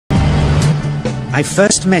I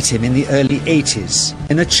first met him in the early 80s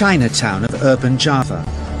in a Chinatown of urban Java.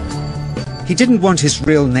 He didn't want his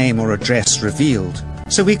real name or address revealed,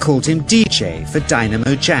 so we called him DJ for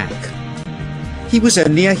Dynamo Jack. He was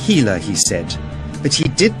only a healer, he said, but he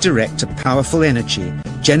did direct a powerful energy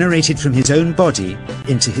generated from his own body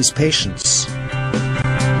into his patients.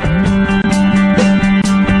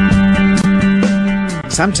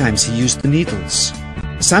 Sometimes he used the needles,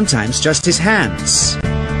 sometimes just his hands.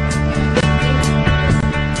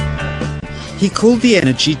 He called the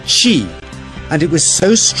energy chi, and it was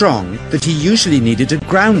so strong that he usually needed a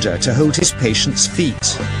grounder to hold his patients'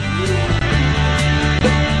 feet.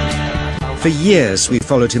 For years we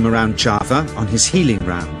followed him around Java on his healing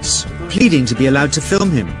rounds, pleading to be allowed to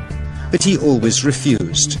film him, but he always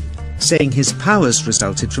refused, saying his powers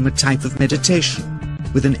resulted from a type of meditation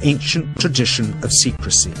with an ancient tradition of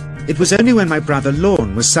secrecy. It was only when my brother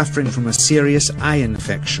Lorne was suffering from a serious eye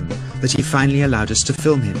infection that he finally allowed us to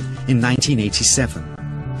film him in 1987.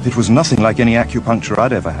 It was nothing like any acupuncture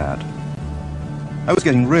I'd ever had. I was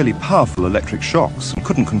getting really powerful electric shocks and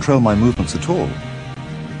couldn't control my movements at all.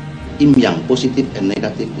 Yin yang, positive and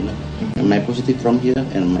negative, you know. And my positive from here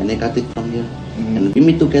and my negative from here. And we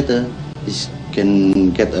meet together, this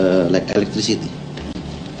can get like electricity.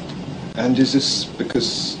 And is this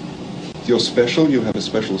because you're special? You have a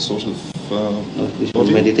special sort of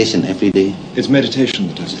it's meditation every day. It's meditation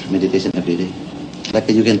that does it? Meditation every day. Like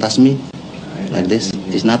you can touch me, like this.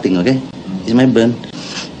 It's nothing, okay? It's my burn.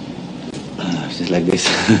 Just like this.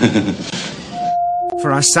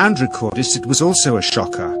 For our sound recordist, it was also a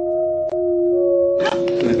shocker.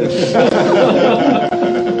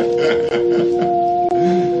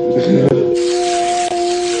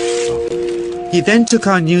 He then took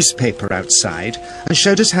our newspaper outside and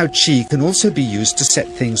showed us how chi can also be used to set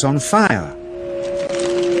things on fire.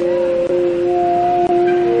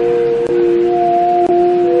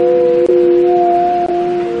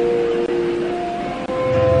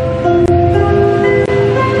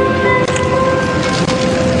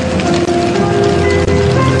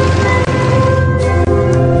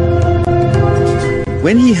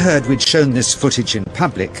 When he heard we'd shown this footage in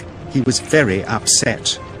public, he was very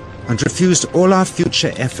upset and refused all our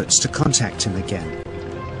future efforts to contact him again.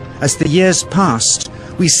 As the years passed,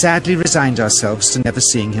 we sadly resigned ourselves to never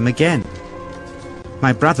seeing him again.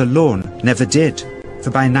 My brother Lorne never did,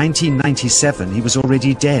 for by 1997 he was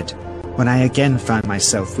already dead, when I again found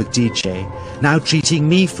myself with DJ, now treating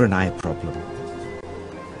me for an eye problem.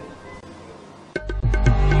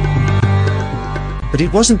 But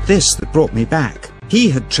it wasn't this that brought me back. He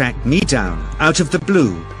had tracked me down out of the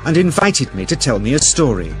blue and invited me to tell me a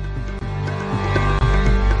story.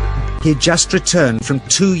 He had just returned from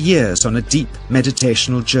 2 years on a deep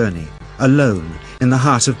meditational journey, alone in the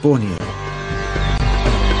heart of Borneo.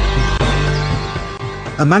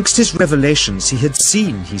 Amongst his revelations, he had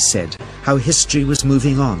seen, he said, how history was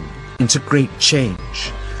moving on into great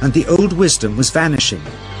change, and the old wisdom was vanishing.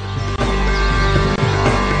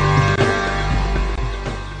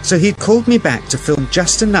 So he'd called me back to film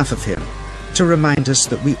just enough of him to remind us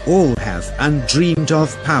that we all have undreamed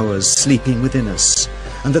of powers sleeping within us,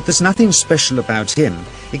 and that there's nothing special about him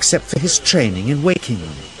except for his training in waking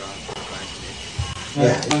them.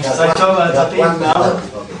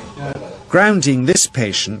 Grounding this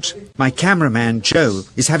patient, my cameraman Joe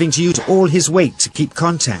is having to use all his weight to keep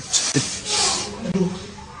contact. The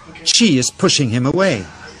chi is pushing him away.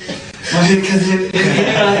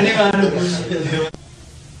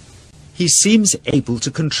 He seems able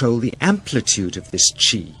to control the amplitude of this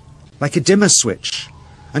chi, like a dimmer switch,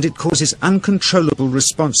 and it causes uncontrollable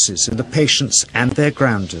responses in the patients and their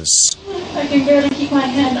grounders. I can barely keep my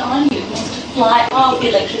hand on you. To fly off, the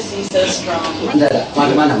electricity is so strong.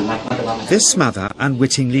 This mother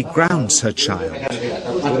unwittingly grounds her child.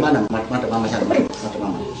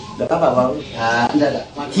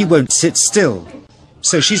 He won't sit still,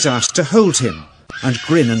 so she's asked to hold him and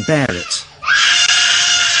grin and bear it.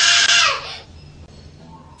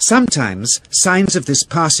 Sometimes, signs of this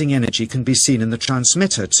passing energy can be seen in the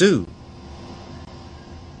transmitter too.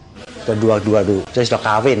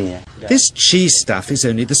 This chi stuff is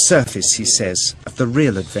only the surface, he says, of the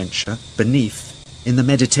real adventure beneath, in the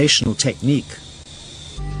meditational technique.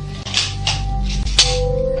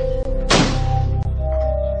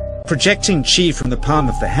 Projecting chi from the palm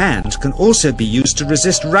of the hand can also be used to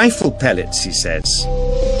resist rifle pellets, he says.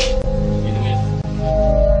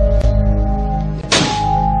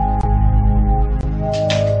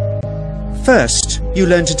 First, you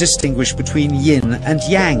learn to distinguish between yin and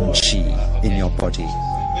yang chi in your body.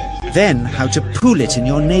 Then how to pool it in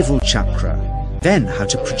your navel chakra. Then how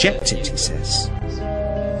to project it, he says.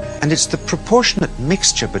 And it's the proportionate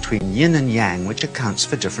mixture between yin and yang which accounts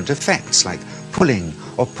for different effects, like pulling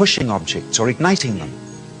or pushing objects or igniting them.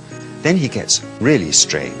 Then he gets really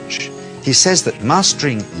strange. He says that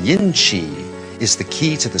mastering yin qi is the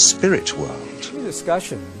key to the spirit world. The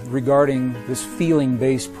discussion regarding this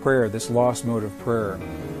feeling-based prayer, this lost mode of prayer,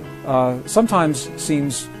 sometimes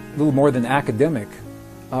seems a little more than academic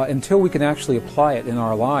until we can actually apply it in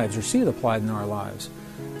our lives or see it applied in our lives.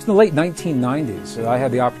 It's in the late 1990s that I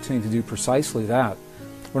had the opportunity to do precisely that,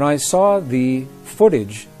 when I saw the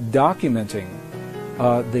footage documenting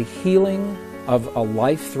the healing of a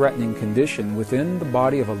life-threatening condition within the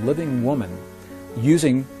body of a living woman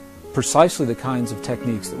using precisely the kinds of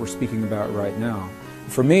techniques that we're speaking about right now.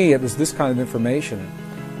 For me, it was this kind of information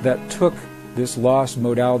that took this lost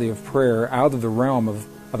modality of prayer out of the realm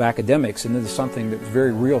of academics and into something that was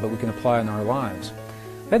very real that we can apply in our lives.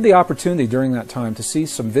 I had the opportunity during that time to see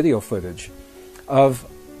some video footage of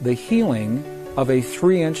the healing of a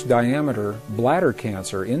 3-inch diameter bladder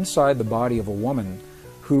cancer inside the body of a woman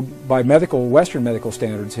who, by Western medical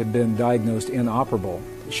standards, had been diagnosed inoperable.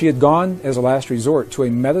 She had gone, as a last resort, to a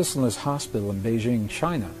medicineless hospital in Beijing,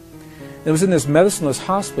 China. It was in this medicineless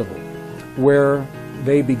hospital where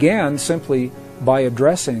they began simply by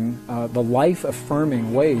addressing the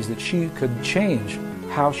life-affirming ways that she could change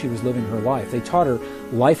how she was living her life. They taught her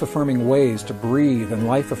life-affirming ways to breathe and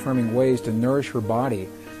life-affirming ways to nourish her body,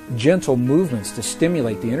 gentle movements to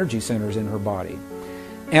stimulate the energy centers in her body.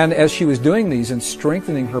 And as she was doing these and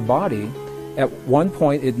strengthening her body, at one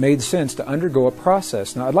point it made sense to undergo a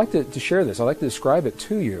process. Now I'd like to share this. I'd like to describe it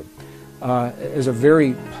to you as a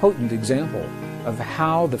very potent example of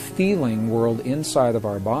how the feeling world inside of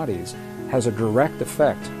our bodies has a direct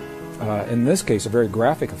effect, in this case a very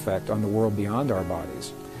graphic effect, on the world beyond our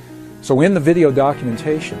bodies. So in the video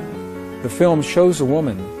documentation, the film shows a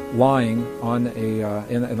woman lying on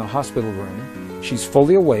in a hospital room. She's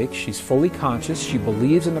fully awake, she's fully conscious, she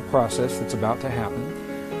believes in the process that's about to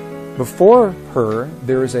happen. Before her,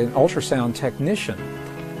 there is an ultrasound technician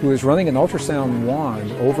who is running an ultrasound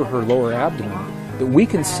wand over her lower abdomen that we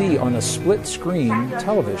can see on a split-screen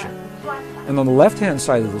television. And on the left-hand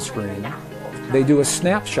side of the screen, they do a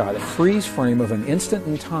snapshot, a freeze frame of an instant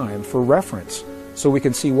in time for reference, so we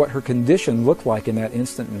can see what her condition looked like in that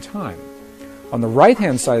instant in time. On the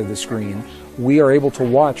right-hand side of the screen, we are able to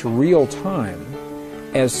watch real time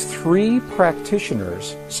as 3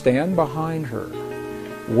 practitioners stand behind her,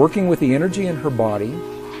 working with the energy in her body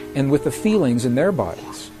and with the feelings in their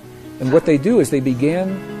bodies. And what they do is they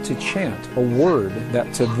begin to chant a word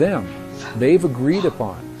that to them they've agreed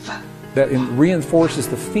upon, that reinforces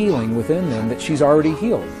the feeling within them that she's already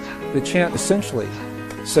healed. The chant essentially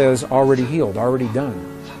says, already healed, already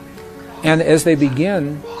done. And as they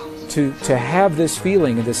begin to have this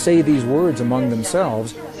feeling and to say these words among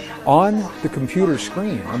themselves, on the computer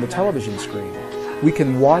screen, on the television screen, we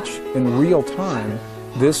can watch in real time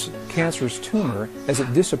this cancerous tumor as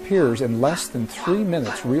it disappears in less than 3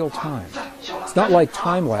 minutes real time. It's not like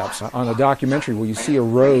time-lapse on a documentary where you see a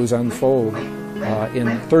rose unfold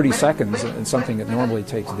in 30 seconds in something that normally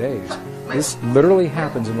takes days. This literally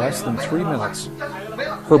happens in less than 3 minutes.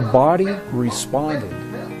 Her body responded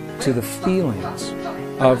to the feelings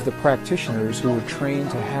of the practitioners who were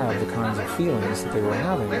trained to have the kinds of feelings that they were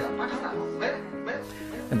having.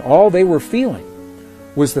 And all they were feeling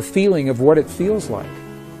was the feeling of what it feels like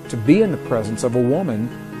to be in the presence of a woman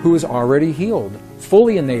who is already healed,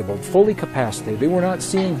 fully enabled, fully capacitated. They were not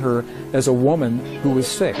seeing her as a woman who was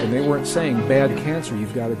sick, and they weren't saying, bad cancer,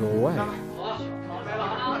 you've got to go away.